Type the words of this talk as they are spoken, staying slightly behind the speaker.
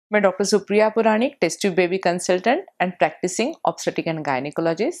मैं doctor Supriya Puranic, test tube baby consultant and practising obstetric and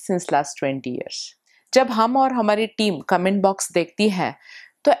gynaecologist since last 20 years. जब हम और हमारी टीम कमेंट बॉक्स देखती है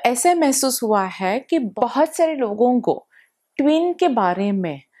तो ऐसे महसूस हुआ है कि बहुत सारे लोगों को ट्विन के बारे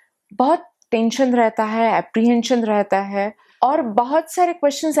में बहुत टेंशन रहता है, एप्रीहेंशन रहता है और बहुत सारे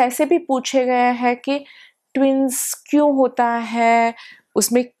क्वेश्चंस ऐसे भी पूछे गए हैं कि ट्विन्स क्यों होता है,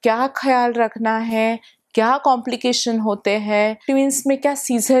 उसमें क्या ख्याल रखना है, क्या कॉम्प्लिकेशन होते हैं, ट्विन्स में क्या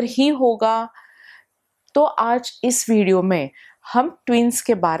सीजर ही होगा। तो आज इस वीडियो में हम ट्विन्स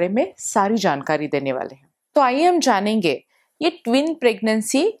के बारे में सारी जानकारी देने वाले हैं। तो आइए हम जानेंगे ये ट्विन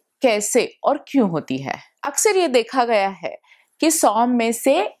प्रेगनेंसी कैसे और क्यों होती है। अक्सर ये देखा गया है कि 100 में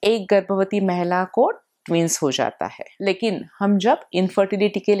से एक गर्भवती महिला को ट्विन्स हो जाता है, लेकिन हम जब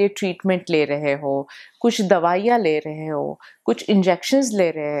इनफर्टिलिटी के लिए ट्रीटमेंट ले रहे हो, कुछ दवाइयाँ ले रहे हो, कुछ इंजेक्शंस ले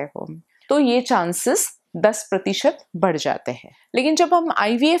रहे हो, तो ये चांसेस 10% बढ़ जाते हैं। लेकिन जब हम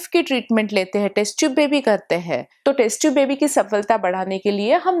IVF की ट्रीटमेंट लेते हैं, टेस्ट ट्यूब बेबी करते हैं, तो टेस्ट ट्यूब बेबी की सफलता बढ़ाने के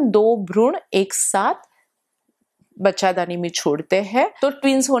लिए हम 2 भ्रूण एक साथ बच्चादानी में छोड़ते हैं, तो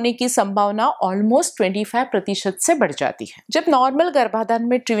ट्विन्स होने की संभावना ऑलमोस्ट 25% से बढ़ जाती है। जब नॉर्मल गर्भाधान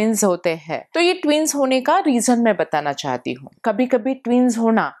में ट्विन्स होते हैं तो ये ट्विन्स होने का रीजन मैं बताना चाहती हूँ। कभी कभी ट्विन्स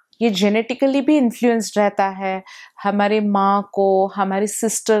होना ये जेनेटिकली भी इन्फ्लुएंस्ड रहता है। हमारे माँ को, हमारी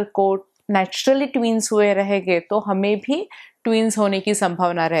सिस्टर को नेचुरली ट्विन्स हुए रहेंगे तो हमें भी ट्विन्स होने की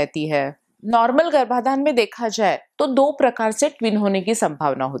संभावना रहती है। नॉर्मल गर्भाधान में देखा जाए तो 2 प्रकार से ट्विन होने की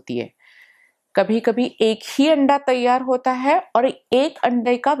संभावना होती है। कभी कभी एक ही अंडा तैयार होता है और एक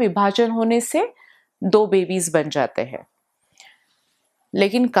अंडे का विभाजन होने से 2 बेबीज बन जाते हैं,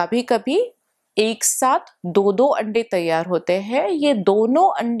 लेकिन कभी कभी एक साथ 2 अंडे तैयार होते हैं, ये दोनों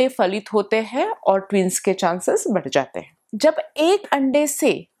अंडे फलित होते हैं और ट्विन्स के चांसेस बढ़ जाते हैं। जब एक अंडे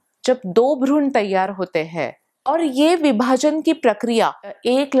से जब 2 भ्रूण तैयार होते हैं और ये विभाजन की प्रक्रिया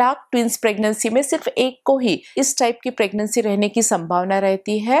 1 लाख ट्विन्स प्रेगनेंसी में सिर्फ एक को ही इस टाइप की प्रेगनेंसी रहने की संभावना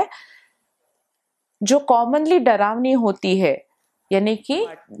रहती है, जो कॉमनली डरावनी होती है, यानी कि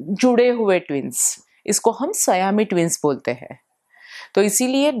जुड़े हुए ट्विन्स। इसको हम सयामी ट्विन्स बोलते हैं। तो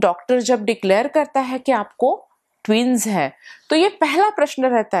इसीलिए डॉक्टर जब डिक्लेयर करता है कि आपको ट्विन्स है तो ये पहला प्रश्न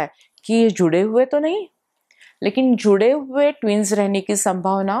रहता है कि ये जुड़े हुए तो नहीं। लेकिन जुड़े हुए ट्विन्स रहने की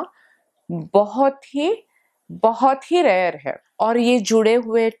संभावना बहुत ही रेयर है और ये जुड़े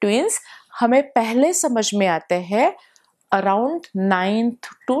हुए ट्विन्स हमें पहले समझ में आते हैं around 9th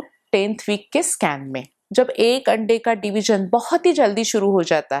to 10th week के स्कैन में। जब एक अंडे का डिवीजन बहुत ही जल्दी शुरू हो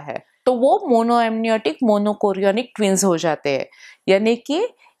जाता है तो वो मोनोएम्नियोटिक मोनोकोरियोनिक ट्विन्स हो जाते हैं, यानी कि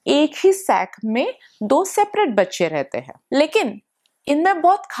एक ही सैक में 2 सेपरेट बच्चे रहते हैं। लेकिन इनमें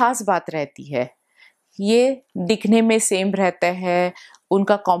बहुत खास बात रहती है, ये दिखने में सेम रहते हैं,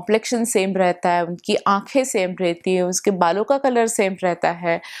 उनका कॉम्प्लेक्शन सेम रहता है, उनकी आंखें सेम रहती है, उसके बालों का कलर सेम रहता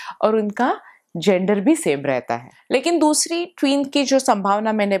है और उनका जेंडर भी सेम रहता है। लेकिन दूसरी ट्विन की जो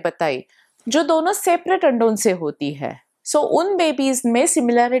संभावना मैंने बताई, जो दोनों सेपरेट अंडों से होती है, सो उन बेबीज में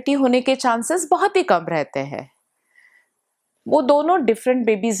सिमिलैरिटी होने के चांसेस बहुत ही कम रहते हैं। वो दोनों डिफरेंट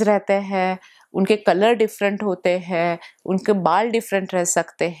बेबीज रहते हैं, उनके कलर डिफरेंट होते हैं, उनके बाल डिफरेंट रह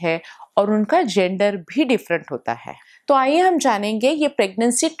सकते हैं और उनका जेंडर भी डिफरेंट होता है। तो आइए हम जानेंगे ये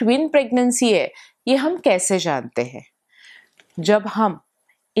प्रेगनेंसी ट्विन प्रेगनेंसी है, ये हम कैसे जानते हैं। जब हम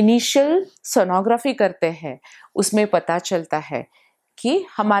इनिशियल सोनोग्राफी करते हैं उसमें पता चलता है कि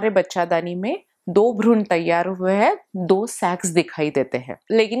हमारे बच्चादानी में 2 भ्रूण तैयार हुए हैं, 2 सैक्स दिखाई देते हैं।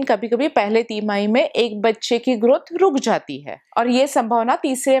 लेकिन कभी कभी पहले तिमाही में एक बच्चे की ग्रोथ रुक जाती है और ये संभावना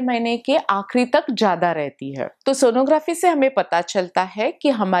तीसरे महीने के आखिरी तक ज्यादा रहती है। तो सोनोग्राफी से हमें पता चलता है कि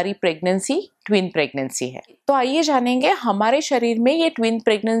हमारी प्रेगनेंसी ट्विन प्रेगनेंसी है। तो आइए जानेंगे हमारे शरीर में ये ट्विन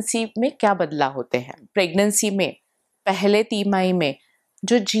प्रेगनेंसी में क्या बदलाव होते हैं। प्रेगनेंसी में पहले तिमाही में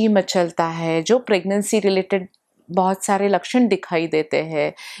जो जी मचलता है, जो प्रेगनेंसी रिलेटेड बहुत सारे लक्षण दिखाई देते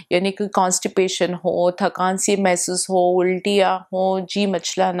हैं, यानी कि कॉन्स्टिपेशन हो, थकान सी महसूस हो, उल्टियाँ हो, जी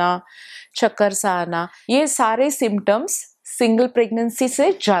मचलाना, चक्कर सा आना, ये सारे सिम्टम्स सिंगल प्रेगनेंसी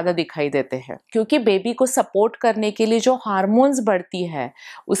से ज़्यादा दिखाई देते हैं, क्योंकि बेबी को सपोर्ट करने के लिए जो हार्मोन्स बढ़ती है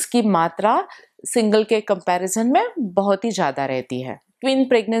उसकी मात्रा सिंगल के कंपैरिजन में बहुत ही ज़्यादा रहती है। ट्विन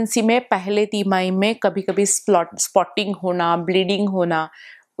प्रेगनेंसी में पहले तिमाही में कभी कभी स्पॉटिंग होना, ब्लीडिंग होना,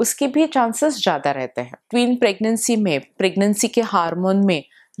 उसके भी चांसेस ज़्यादा रहते हैं। ट्विन प्रेगनेंसी में प्रेगनेंसी के हार्मोन में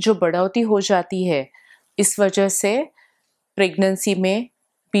जो बढ़ोतरी हो जाती है, इस वजह से प्रेगनेंसी में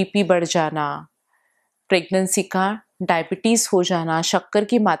बीपी बढ़ जाना, प्रेगनेंसी का डायबिटीज़ हो जाना, शक्कर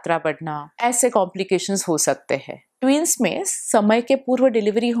की मात्रा बढ़ना, ऐसे कॉम्प्लिकेशंस हो सकते हैं। ट्विन्स में समय के पूर्व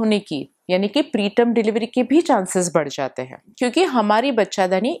डिलीवरी होने की, यानी कि प्रीटर्म डिलीवरी के भी चांसेस बढ़ जाते हैं, क्योंकि हमारी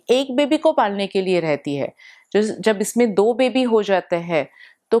बच्चादानी एक बेबी को पालने के लिए रहती है। जब इसमें 2 बेबी हो जाते हैं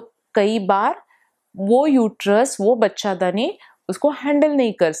तो कई बार वो यूट्रस, वो बच्चादानी उसको हैंडल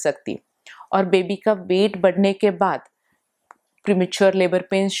नहीं कर सकती और बेबी का वेट बढ़ने के बाद प्रीमेच्योर लेबर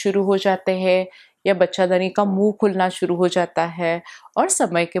पेन्स शुरू हो जाते हैं या बच्चादानी का मुंह खुलना शुरू हो जाता है और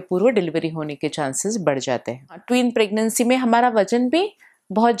समय के पूर्व डिलीवरी होने के चांसेस बढ़ जाते हैं। ट्विन प्रेगनेंसी में हमारा वजन भी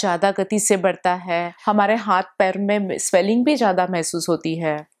बहुत ज़्यादा गति से बढ़ता है, हमारे हाथ पैर में स्वेलिंग भी ज़्यादा महसूस होती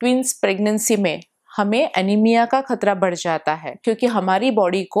है। ट्विन्स प्रेगनेंसी में हमें एनीमिया का खतरा बढ़ जाता है क्योंकि हमारी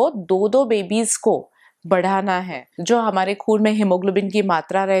बॉडी को दो बेबीज को बढ़ाना है। जो हमारे खून में हीमोग्लोबिन की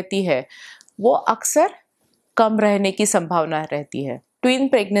मात्रा रहती है वो अक्सर कम रहने की संभावना रहती है। ट्विन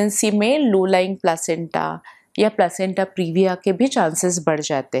प्रेगनेंसी में लो लाइंग प्लासेंटा या प्लासेंटा प्रीविया के भी चांसेस बढ़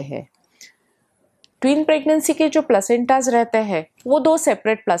जाते हैं। ट्विन प्रेगनेंसी के जो प्लासेंटाज रहते हैं वो 2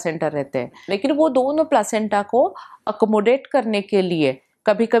 सेपरेट प्लासेंटा रहते हैं, लेकिन वो दोनों प्लासेंटा को अकोमोडेट करने के लिए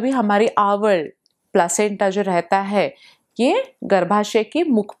कभी कभी हमारी आवल प्लासेंटा जो रहता है ये गर्भाशय की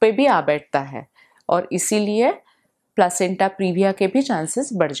मुख पे भी आ बैठता है और इसीलिए प्लासेंटा प्रीविया के भी चांसेस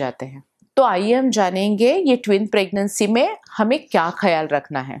बढ़ जाते हैं। तो आइए हम जानेंगे ये ट्विन प्रेगनेंसी में हमें क्या ख्याल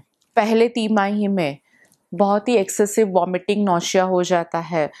रखना है। पहले तिमाही में बहुत ही एक्सेसिव वॉमिटिंग, नौशिया हो जाता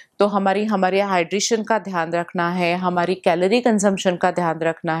है, तो हमारे हाइड्रेशन का ध्यान रखना है, हमारी कैलोरी कंजम्पशन का ध्यान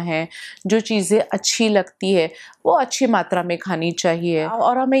रखना है। जो चीज़ें अच्छी लगती है वो अच्छी मात्रा में खानी चाहिए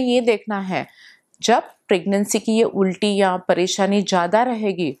और हमें ये देखना है जब प्रेगनेंसी की ये उल्टी या परेशानी ज़्यादा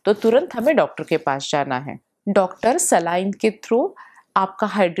रहेगी तो तुरंत हमें डॉक्टर के पास जाना है। डॉक्टर सलाइन के थ्रू आपका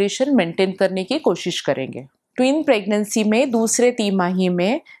हाइड्रेशन मेंटेन करने की कोशिश करेंगे। ट्विन प्रेगनेंसी में दूसरे तिमाही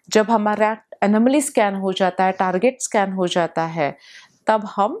में जब हमारा एनोमली स्कैन हो जाता है, टारगेट स्कैन हो जाता है, तब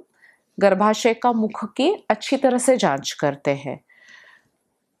हम गर्भाशय का मुख की अच्छी तरह से जांच करते हैं।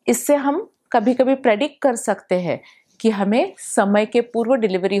 इससे हम कभी कभी प्रेडिक्ट कर सकते हैं कि हमें समय के पूर्व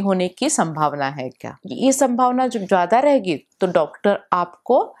डिलीवरी होने की संभावना है क्या। ये संभावना जब ज़्यादा रहेगी तो डॉक्टर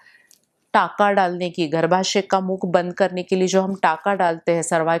आपको टाका डालने की, गर्भाशय का मुख बंद करने के लिए जो हम टाका डालते हैं,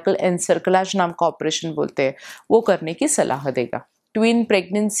 सर्वाइकल एनसर्कलाज नाम का ऑपरेशन बोलते हैं, वो करने की सलाह देगा। ट्विन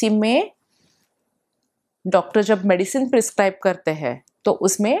प्रेगनेंसी में डॉक्टर जब मेडिसिन प्रिस्क्राइब करते हैं तो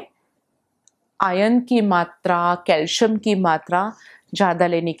उसमें आयरन की मात्रा, कैल्शियम की मात्रा ज़्यादा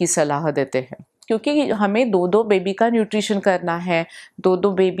लेने की सलाह देते हैं क्योंकि हमें 2 बेबी का न्यूट्रिशन करना है।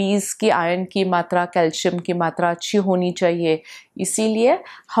 2 बेबीज़ की आयरन की मात्रा, कैल्शियम की मात्रा अच्छी होनी चाहिए। इसीलिए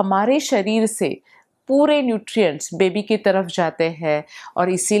हमारे शरीर से पूरे न्यूट्रिएंट्स बेबी की तरफ जाते हैं और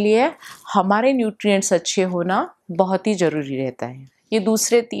इसीलिए हमारे न्यूट्रिएंट्स अच्छे होना बहुत ही ज़रूरी रहता है। ये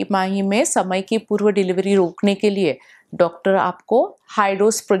दूसरे तिमाही में समय की पूर्व डिलीवरी रोकने के लिए डॉक्टर आपको हाई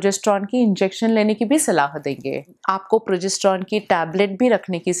डोज प्रोजेस्टेरॉन की इंजेक्शन लेने की भी सलाह देंगे। आपको प्रोजेस्टेरॉन की टैबलेट भी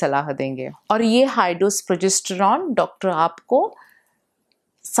रखने की सलाह देंगे और ये हाई डोज प्रोजेस्टेरॉन डॉक्टर आपको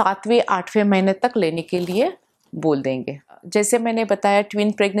 7वें 8वें महीने तक लेने के लिए बोल देंगे। जैसे मैंने बताया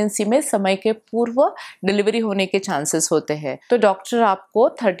ट्विन प्रेगनेंसी में समय के पूर्व डिलीवरी होने के चांसेस होते हैं, तो डॉक्टर आपको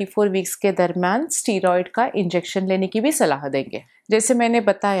 34 वीक्स के दरमियान स्टीरॉयड का इंजेक्शन लेने की भी सलाह देंगे। जैसे मैंने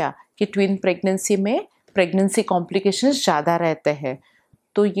बताया कि ट्विन प्रेगनेंसी में प्रेगनेंसी कॉम्प्लिकेशंस ज़्यादा रहते हैं,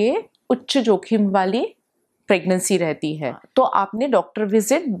 तो ये उच्च जोखिम वाली प्रेगनेंसी रहती है। तो आपने डॉक्टर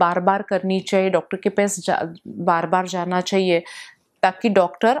विजिट बार बार करनी चाहिए, डॉक्टर के पास बार बार जाना चाहिए ताकि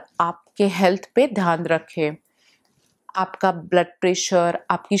डॉक्टर आपके हेल्थ पे ध्यान रखे। आपका ब्लड प्रेशर,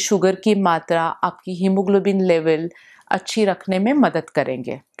 आपकी शुगर की मात्रा, आपकी हीमोग्लोबिन लेवल अच्छी रखने में मदद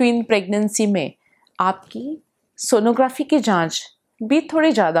करेंगे। ट्विन प्रेगनेंसी में आपकी सोनोग्राफी की जांच भी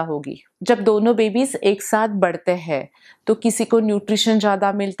थोड़ी ज़्यादा होगी। जब दोनों बेबीज एक साथ बढ़ते हैं तो किसी को न्यूट्रिशन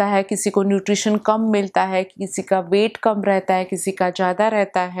ज़्यादा मिलता है, किसी को न्यूट्रिशन कम मिलता है, किसी का वेट कम रहता है, किसी का ज़्यादा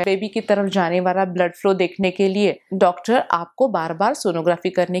रहता है। बेबी की तरफ जाने वाला ब्लड फ्लो देखने के लिए डॉक्टर आपको बार बार सोनोग्राफी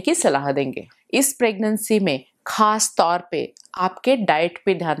करने की सलाह देंगे। इस प्रेगनेंसी में खास तौर पे आपके डाइट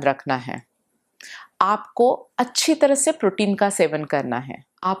पे ध्यान रखना है। आपको अच्छी तरह से प्रोटीन का सेवन करना है।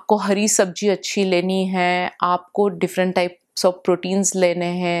 आपको हरी सब्जी अच्छी लेनी है, आपको डिफरेंट टाइप्स ऑफ प्रोटीन्स लेने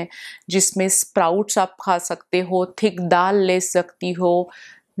हैं जिसमें स्प्राउट्स आप खा सकते हो, थिक दाल ले सकती हो,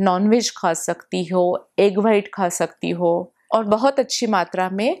 नॉनवेज खा सकती हो, एग वाइट खा सकती हो और बहुत अच्छी मात्रा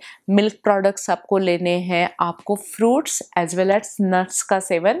में मिल्क प्रोडक्ट्स आपको लेने हैं। आपको fruits as well as nuts का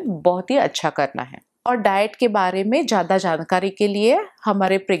सेवन बहुत ही अच्छा करना है। और डाइट के बारे में ज़्यादा जानकारी के लिए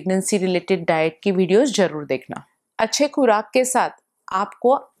हमारे प्रेगनेंसी रिलेटेड डाइट की वीडियोस जरूर देखना। अच्छे खुराक के साथ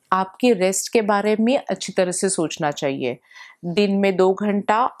आपको आपकी रेस्ट के बारे में अच्छी तरह से सोचना चाहिए। दिन में 2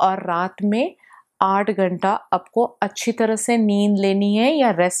 घंटा और रात में 8 घंटा आपको अच्छी तरह से नींद लेनी है या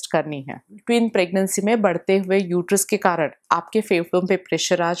रेस्ट करनी है। ट्विन प्रेगनेंसी में बढ़ते हुए यूट्रस के कारण आपके फेफड़ों पे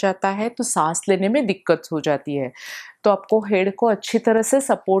प्रेशर आ जाता है तो सांस लेने में दिक्कत हो जाती है। तो आपको हेड को अच्छी तरह से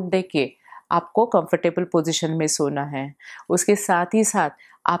सपोर्ट देके आपको कंफर्टेबल पोजीशन में सोना है। उसके साथ ही साथ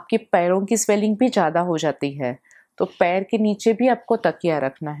आपके पैरों की स्वेलिंग भी ज़्यादा हो जाती है, तो पैर के नीचे भी आपको तकिया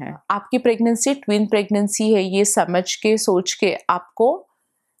रखना है। आपकी प्रेगनेंसी ट्विन प्रेगनेंसी है, ये समझ के सोच के आपको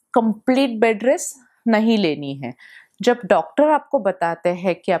कंप्लीट बेड रेस्ट नहीं लेनी है। जब डॉक्टर आपको बताते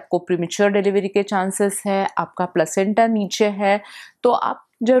हैं कि आपको प्रीमेच्योर डिलीवरी के चांसेस है, आपका प्लेसेंटा नीचे है, तो आप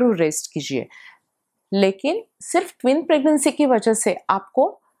जरूर रेस्ट कीजिए। लेकिन सिर्फ ट्विन प्रेगनेंसी की वजह से आपको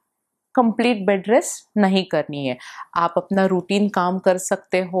कंप्लीट बेड रेस्ट नहीं करनी है। आप अपना रूटीन काम कर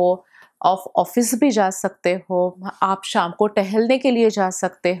सकते हो, ऑफिस भी जा सकते हो, आप शाम को टहलने के लिए जा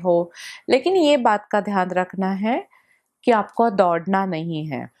सकते हो, लेकिन ये बात का ध्यान रखना है कि आपको दौड़ना नहीं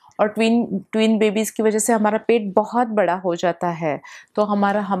है। और ट्विन बेबीज़ की वजह से हमारा पेट बहुत बड़ा हो जाता है, तो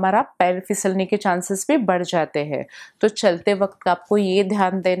हमारा पैर फिसलने के चांसेस भी बढ़ जाते हैं। तो चलते वक्त आपको ये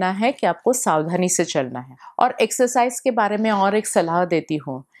ध्यान देना है कि आपको सावधानी से चलना है। और एक्सरसाइज के बारे में और एक सलाह देती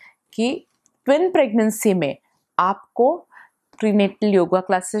हूँ कि ट्विन प्रेगनेंसी में आपको प्रीनेटल योगा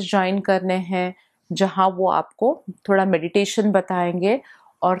क्लासेस ज्वाइन करने हैं, जहाँ वो आपको थोड़ा मेडिटेशन बताएंगे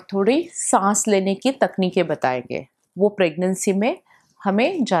और थोड़ी सांस लेने की तकनीकें बताएंगे। वो प्रेगनेंसी में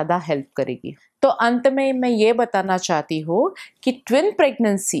हमें ज़्यादा हेल्प करेगी। तो अंत में मैं ये बताना चाहती हूँ कि ट्विन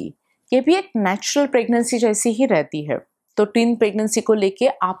प्रेगनेंसी ये भी एक नेचुरल प्रेगनेंसी जैसी ही रहती है। तो ट्विन प्रेगनेंसी को लेके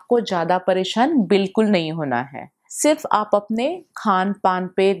आपको ज़्यादा परेशान बिल्कुल नहीं होना है। सिर्फ आप अपने खान पान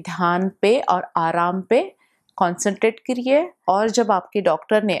पे, ध्यान पे और आराम पे कॉन्सेंट्रेट करिए। और जब आपके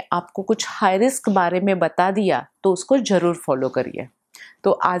डॉक्टर ने आपको कुछ हाई रिस्क बारे में बता दिया तो उसको ज़रूर फॉलो करिए।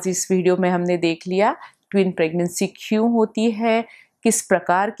 तो आज इस वीडियो में हमने देख लिया ट्विन प्रेगनेंसी क्यों होती है, किस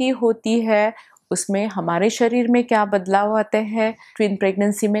प्रकार की होती है, उसमें हमारे शरीर में क्या बदलाव आते हैं, ट्विन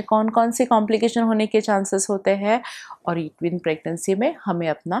प्रेगनेंसी में कौन कौन सी कॉम्प्लिकेशन होने के चांसेस होते हैं, और ये ट्विन प्रेगनेंसी में हमें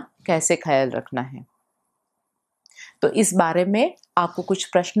अपना कैसे ख्याल रखना है। तो इस बारे में आपको कुछ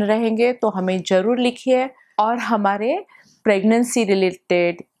प्रश्न रहेंगे तो हमें ज़रूर लिखिए। और हमारे प्रेगनेंसी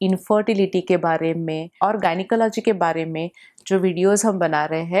रिलेटेड, इनफर्टिलिटी के बारे में और गायनिकोलॉजी के बारे में जो वीडियोस हम बना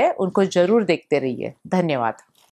रहे हैं उनको ज़रूर देखते रहिए। धन्यवाद।